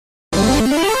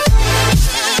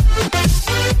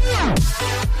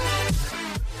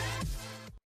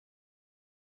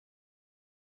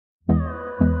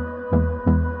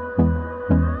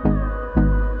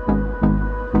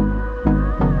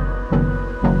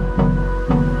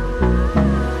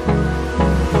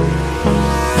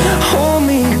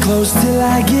close till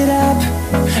I get up.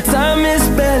 Time is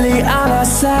barely on our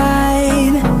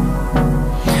side.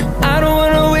 I don't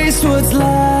wanna waste what's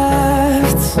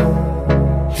left.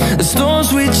 The storms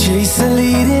we chase are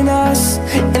leading us,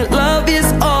 and love is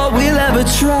all we'll ever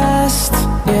trust.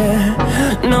 Yeah,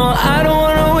 no, I don't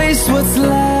wanna waste what's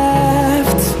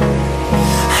left.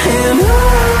 And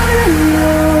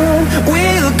on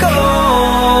we'll go,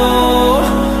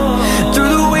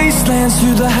 through the wastelands,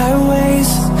 through the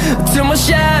highways, till my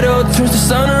shadow turns to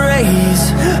sun rays.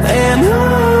 And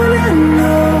on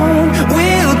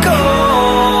we'll go,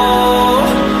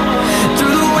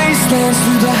 through the wastelands,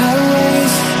 through the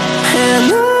highways,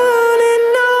 and on.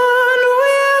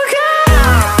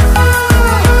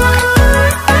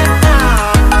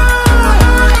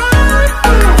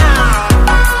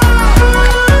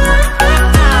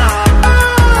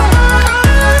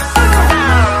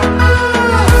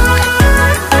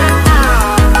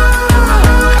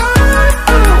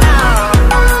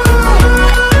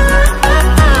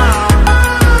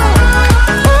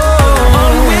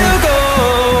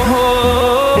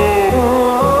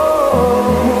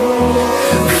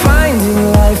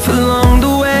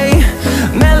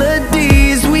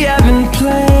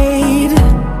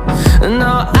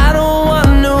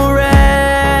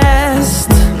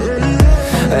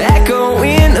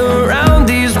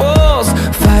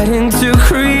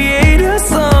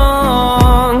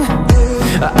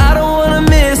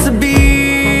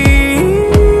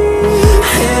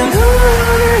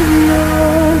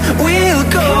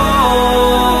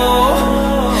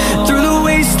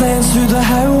 Through the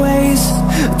highways,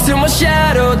 till my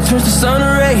shadow turns to sun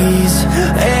rays.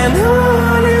 And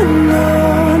on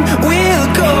we'll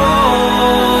go,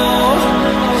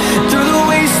 through the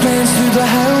wastelands, through the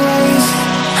highways,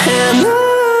 and on.